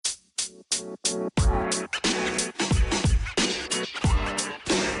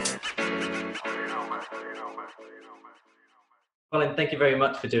Colin, thank you very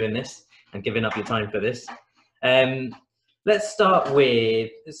much for doing this and giving up your time for this. Let's start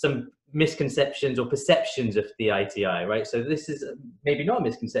with some misconceptions or perceptions of the ITI, right? So this is maybe not a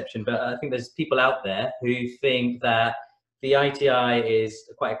misconception, but I think there's people out there who think that the ITI is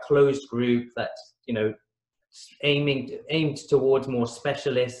quite a closed group that's, you know, aimed towards more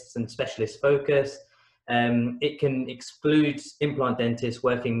specialists and specialist focus. It can exclude implant dentists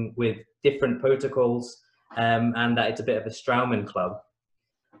working with different protocols, and that it's a bit of a Straumann club.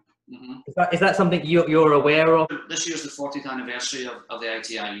 Is that something you're aware of? This year's the 40th anniversary of the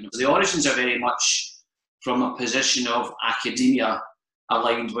ITI. You know, so the origins are very much from a position of academia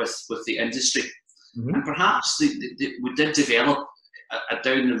aligned with the industry. And perhaps we did develop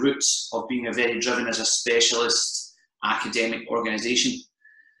down the route of being a very driven as a specialist academic organisation.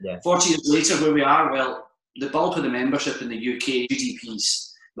 40 years later, where we are, well, the bulk of the membership in the UK,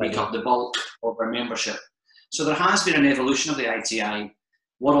 GDPs, make up the bulk of our membership. So there has been an evolution of the ITI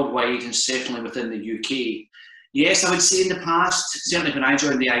worldwide and certainly within the UK. Yes, I would say in the past, certainly when I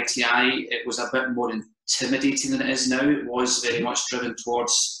joined the ITI, it was a bit more intimidating than it is now. It was very much driven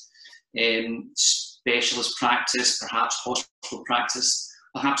towards specialist practice, perhaps hospital practice,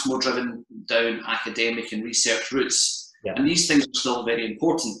 perhaps more driven down academic and research routes. And these things are still very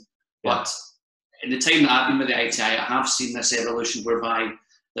important. But in the time that I've been with the ITI, I have seen this evolution whereby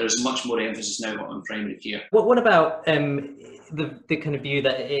there is much more emphasis now on primary care. What about the kind of view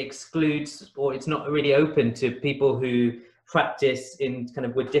that it excludes, or it's not really open to people who practice in kind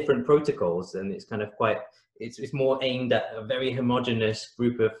of with different protocols, and it's kind of quite, it's more aimed at a very homogenous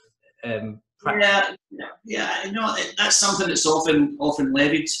group of practice? Yeah, you know, that's something that's often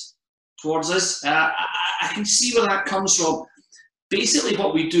levied towards us. I can see where that comes from. Basically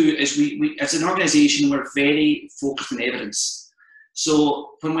what we do is we as an organisation, we're very focused on evidence.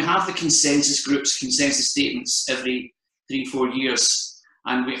 So when we have the consensus groups, consensus statements every 3-4 years,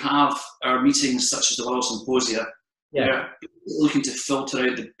 and we have our meetings such as the World Symposia, we're looking to filter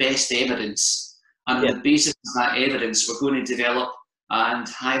out the best evidence, and on the basis of that evidence, we're going to develop and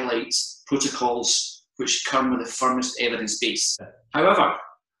highlight protocols which come with the firmest evidence base. However,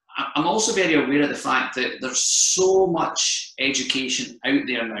 I'm also very aware of the fact that there's so much education out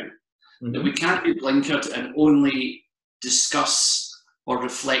there now that we can't be blinkered and only discuss or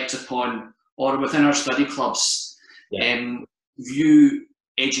reflect upon, or within our study clubs, view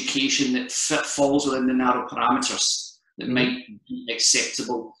education that falls within the narrow parameters that might be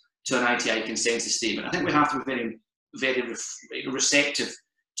acceptable to an ITI consensus statement. I think we have to be very receptive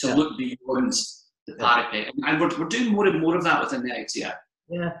to look beyond the parapet, and we're doing more and more of that within the ITI.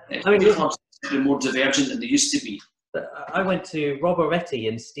 I mean, clubs are more divergent than they used to be. I went to Rob Oretti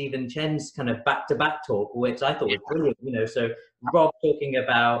and Stephen Chen's kind of back-to-back talk, which I thought was brilliant. You know, so Rob talking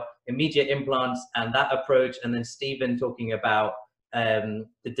about immediate implants and that approach, and then Stephen talking about the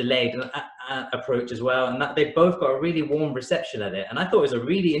delayed approach as well, and that they both got a really warm reception at it. And I thought it was a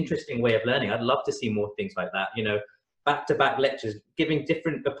really interesting way of learning. I'd love to see more things like that. You know, back-to-back lectures, giving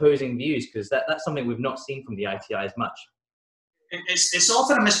different opposing views, because that's something we've not seen from the ITI as much. It's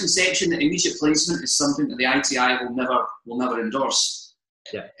often a misconception that immediate placement is something that the ITI will never endorse.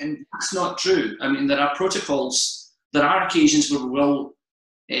 And that's not true. I mean, there are protocols, there are occasions where we will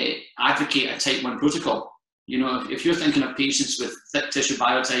advocate a type 1 protocol. You know, if you're thinking of patients with thick tissue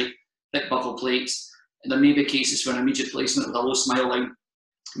biotype, thick buccal plates, there may be cases where an immediate placement with a low smile line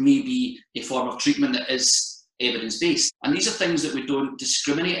may be a form of treatment that is evidence-based. And these are things that we don't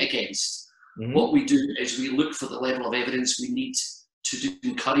discriminate against. What we do is we look for the level of evidence we need to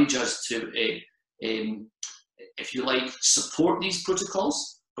encourage us to, if you like, support these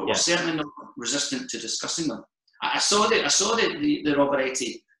protocols, but we're certainly not resistant to discussing them. I saw the Rob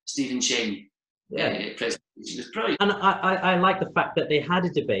Oretti, Stephen Chen presentation. It was brilliant. And I like the fact that they had a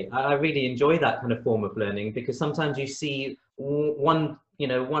debate. I really enjoy that kind of form of learning, because sometimes you see one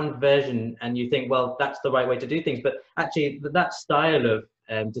version and you think, well, that's the right way to do things, but actually that style of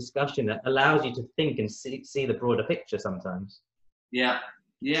discussion that allows you to think and see the broader picture sometimes. No,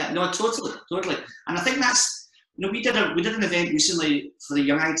 totally. And I think that's, you know, we did an event recently for the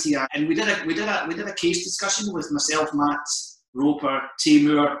Young ITI, and we did a case discussion with myself, Matt Roper,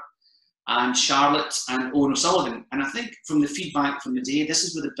 Timur, and Charlotte and Owen O'Sullivan. And I think from the feedback from the day, this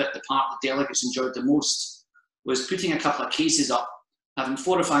is where the part the delegates enjoyed the most, was putting a couple of cases up, having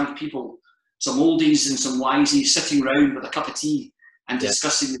 4 or 5 people, some oldies and some wisies, sitting around with a cup of tea and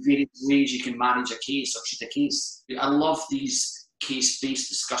discussing the various ways you can manage a case or treat a case. I love these case-based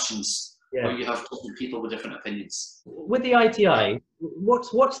discussions or you have different people with different opinions. With the ITI,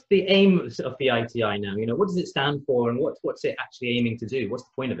 what's the aim of the ITI now? You know, what does it stand for, and what's it actually aiming to do? What's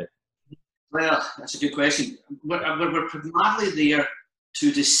the point of it? Well, that's a good question. We're primarily there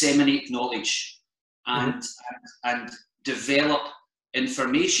to disseminate knowledge and develop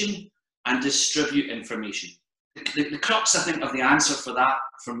information and distribute information. The crux, I think, of the answer for that,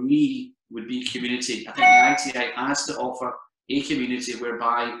 for me, would be community. I think the ITI has to offer a community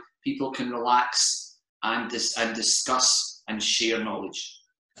whereby people can relax and discuss and share knowledge.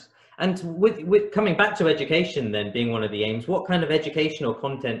 And with coming back to education then being one of the aims, what kind of educational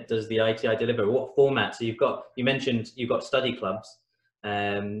content does the ITI deliver? What format? So you mentioned you've got study clubs,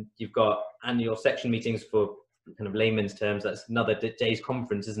 you've got annual section meetings for kind of layman's terms. That's another day's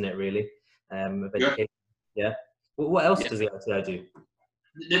conference, isn't it, really? Of education. Yeah. What else does the ITI do?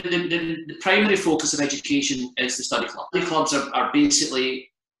 The primary focus of education is the study club. Study clubs are basically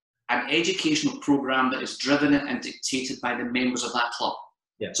an educational program that is driven and dictated by the members of that club.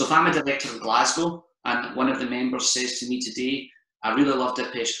 Yeah. So if I'm a director of Glasgow and one of the members says to me today, I really love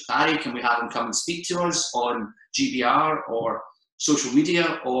Dipesh Khatari, can we have him come and speak to us on GBR or social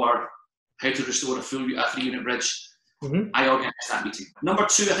media or how to restore a 3-unit bridge? I organise that meeting. Number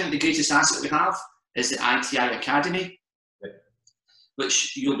two, I think the greatest asset we have is the ITI Academy,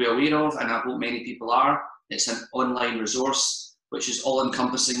 which you'll be aware of, and I hope many people are. It's an online resource which is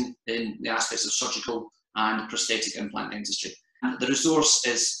all-encompassing in the aspects of surgical and prosthetic implant dentistry. The resource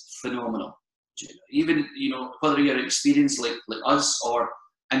is phenomenal. Even, whether you're experienced like us or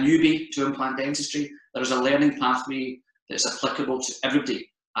a newbie to implant dentistry, there is a learning pathway that's applicable to everybody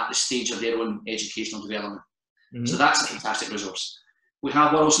at the stage of their own educational development. So that's a fantastic resource. We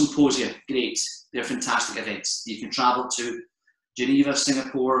have World Symposia, great. They're fantastic events. You can travel to Geneva,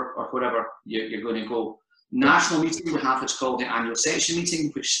 Singapore, or wherever you're going to go. National meeting, we have what's called the annual section meeting,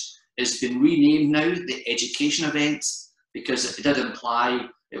 which has been renamed now the education event, because it did imply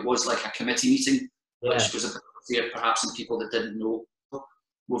it was like a committee meeting, which was a bit clear perhaps in people that didn't know.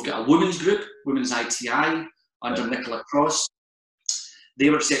 We've got a women's group, Women's ITI, under Nicola Cross. They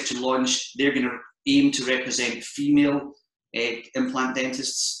were set to launch, they're going to aim to represent female implant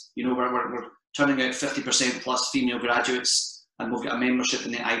dentists. We're turning out 50% plus female graduates, and we've got a membership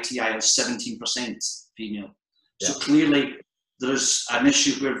in the ITI of 17% female. So clearly there's an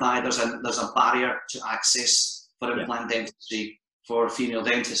issue whereby there's a barrier to access for implant dentistry for female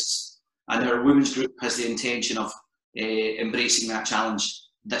dentists, and our women's group has the intention of embracing that challenge.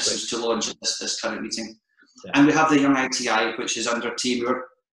 This is to launch at this current meeting. And we have the Young ITI, which is under Taymor,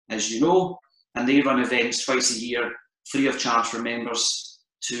 as you know, and they run events twice a year, free of charge for members,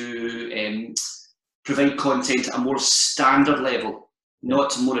 to provide content at a more standard level,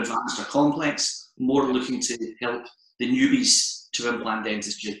 not more advanced or complex, more looking to help the newbies to implant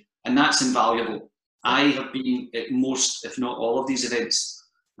dentistry. And that's invaluable. I have been at most, if not all, of these events,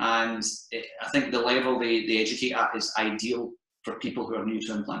 and I think the level they educate at is ideal for people who are new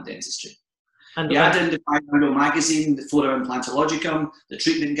to implant dentistry. And you add in the Biannual magazine, the Flora Implantologicum, the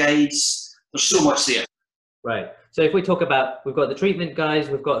treatment guides, there's so much there. Right. So if we talk about, we've got the treatment guides,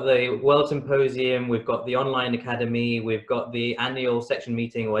 we've got the World Symposium, we've got the online academy, we've got the annual section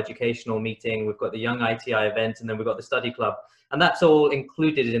meeting or educational meeting, we've got the Young ITI event, and then we've got the study club. And that's all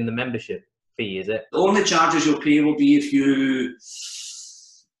included in the membership fee, is it? The only charges you'll pay will be if you,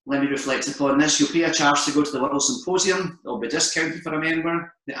 let me reflect upon this, you'll pay a charge to go to the World Symposium, it'll be discounted for a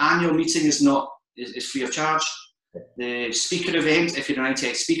member. The annual meeting is free of charge. The speaker event, if you're an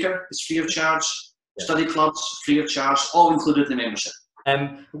ITI speaker, is free of charge. Study clubs, free of charge, all included in the membership.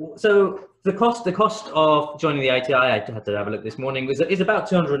 So the cost of joining the ITI, I had to have a look this morning, is about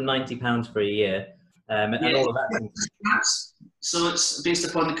 £290 for a year, and all of that. So it's based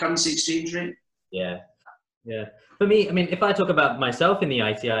upon the currency exchange rate. Yeah. For me, I mean, if I talk about myself in the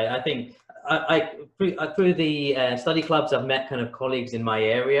ITI, I think through the study clubs, I've met kind of colleagues in my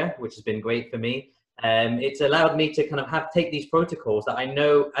area, which has been great for me. It's allowed me to kind of take these protocols that I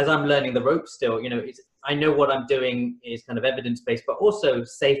know as I'm learning the ropes still, I know what I'm doing is kind of evidence-based, but also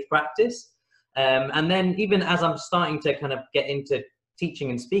safe practice. And then even as I'm starting to kind of get into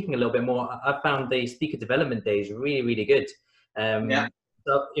teaching and speaking a little bit more, I've found the speaker development days really, really good.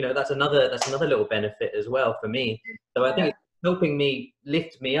 So, that's another little benefit as well for me. So I think it's helping me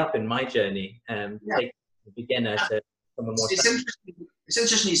lift me up in my journey, take the beginner to someone more. It's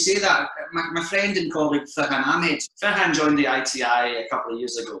interesting you say that. My friend and colleague Farhan Ahmed, Farhan joined the ITI a couple of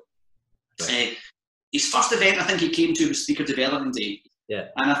years ago. Right. His first event I think he came to was Speaker Development Day. Yeah.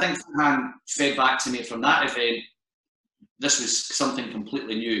 And I think Farhan fed back to me from that event, this was something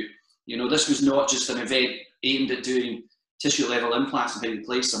completely new. This was not just an event aimed at doing tissue level implants and how you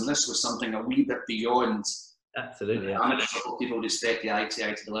place them. This was something a wee bit beyond Absolutely. what people would expect the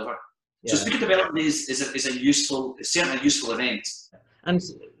ITI to deliver. Yeah. So speaker development is certainly a useful event. And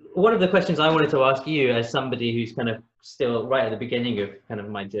one of the questions I wanted to ask you, as somebody who's kind of still right at the beginning of kind of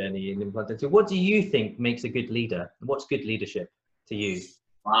my journey in implant dentistry, what do you think makes a good leader? What's good leadership to you?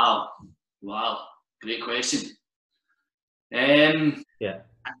 Wow, great question. Yeah.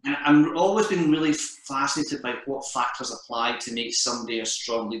 I've always been really fascinated by what factors apply to make somebody a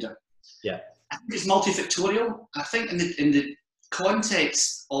strong leader. Yeah. I think it's multifactorial. I think in the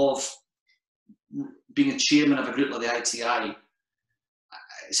context of being a chairman of a group like the ITI,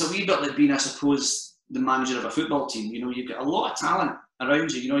 it's a wee bit like being, I suppose, the manager of a football team. You know, you've got a lot of talent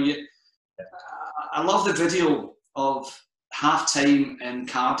around you. You know, I love the video of half-time in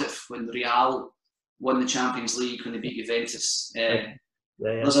Cardiff when Real won the Champions League when they beat Juventus.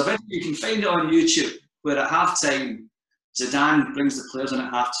 There's a video, you can find it on YouTube, where at half-time, Zidane brings the players in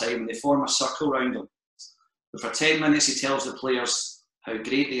at half-time and they form a circle around him. But for 10 minutes, he tells the players how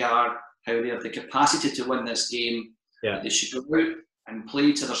great they are, how they have the capacity to win this game, that they should go out and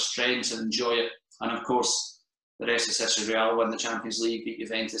play to their strengths and enjoy it. And of course, the rest is history. Real won the Champions League, beat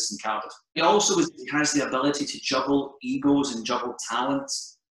Juventus and Cardiff. He also has the ability to juggle egos and juggle talent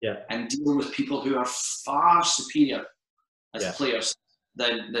and deal with people who are far superior as players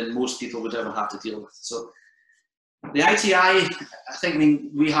than most people would ever have to deal with. So the ITI, I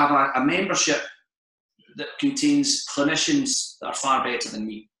think, we have a membership that contains clinicians that are far better than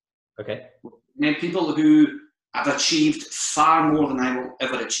me. Okay. People who have achieved far more than I will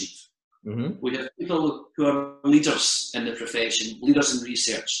ever achieve. Mm-hmm. We have people who are leaders in the profession, leaders in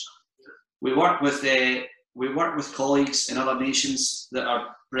research. We work with colleagues in other nations that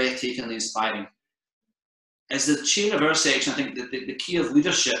are breathtakingly inspiring. As the chair of our section, I think that the key of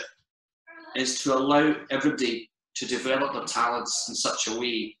leadership is to allow everybody to develop their talents in such a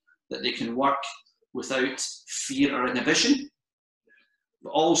way that they can work without fear or inhibition, but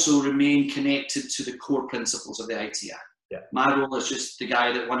also remain connected to the core principles of the ITI. Yeah. My role is just the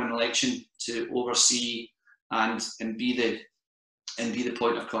guy that won an election to oversee and be the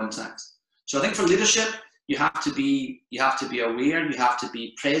point of contact. So I think for leadership, you have to be aware, you have to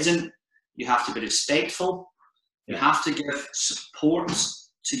be present, you have to be respectful, you have to give support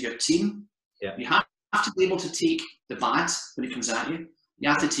to your team. Yeah. You have to be able to take the bad when it comes at you. You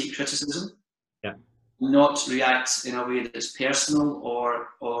have to take criticism. Yeah. Not react in a way that's personal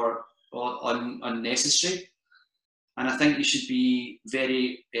or unnecessary. And I think you should be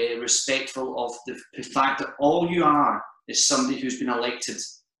very respectful of the fact that all you are is somebody who's been elected.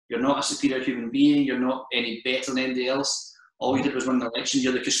 You're not a superior human being. You're not any better than anybody else. All you did was win the election.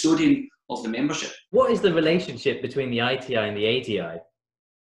 You're the custodian of the membership. What is the relationship between the ITI and the ADI?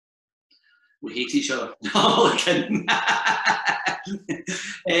 We hate each other. No, kidding.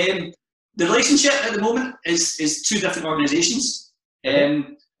 The relationship at the moment is two different organisations.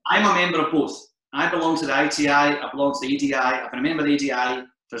 I'm a member of both. I belong to the ITI, I belong to the ADI, I've been a member of the ADI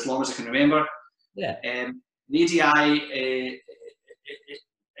for as long as I can remember. Yeah. The ADI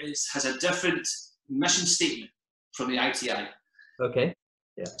has a different mission statement from the ITI. Okay.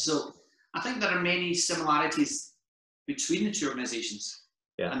 Yeah. So I think there are many similarities between the two organisations,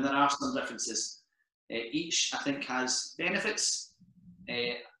 and there are some differences. Each, I think, has benefits.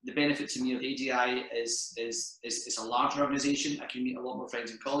 The benefit to me of the ADI is a larger organisation. I can meet a lot more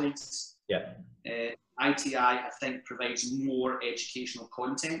friends and colleagues. Yeah. ITI, I think, provides more educational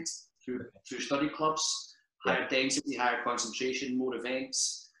content through study clubs, higher density, higher concentration, more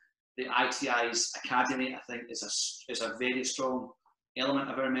events. The ITI's academy, I think, is a very strong element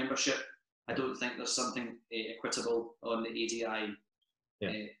of our membership. I don't think there's something equitable on the ADI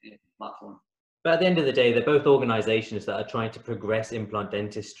platform. But at the end of the day, they're both organisations that are trying to progress implant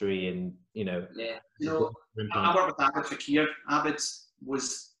dentistry, and I work with Abid Fakir. Abid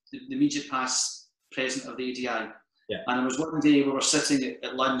was the immediate past president of the ADI. Yeah. And there was one day we were sitting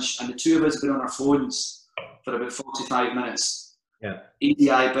at lunch, and the two of us had been on our phones for about 45 minutes. Yeah.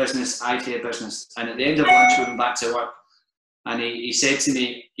 ADI business, ITI business. And at the end of lunch, we went back to work, and he said to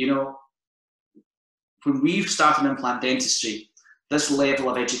me, when we started implant dentistry, this level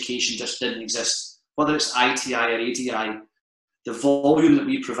of education just didn't exist. Whether it's ITI or ADI, the volume that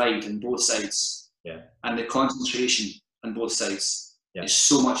we provide on both sides and the concentration on both sides is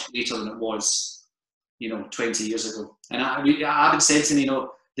so much greater than it was, 20 years ago. And Abid said to me,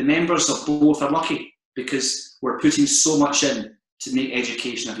 the members of both are lucky because we're putting so much in to make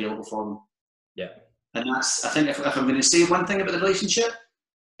education available for them. Yeah. And that's, I think, if I'm going to say one thing about the relationship,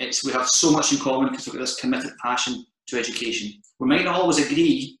 it's we have so much in common because we've got this committed passion to education. We might not always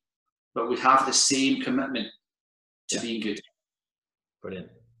agree, but we have the same commitment being good. Brilliant.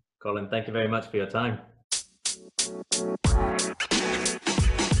 Colin, thank you very much for your time.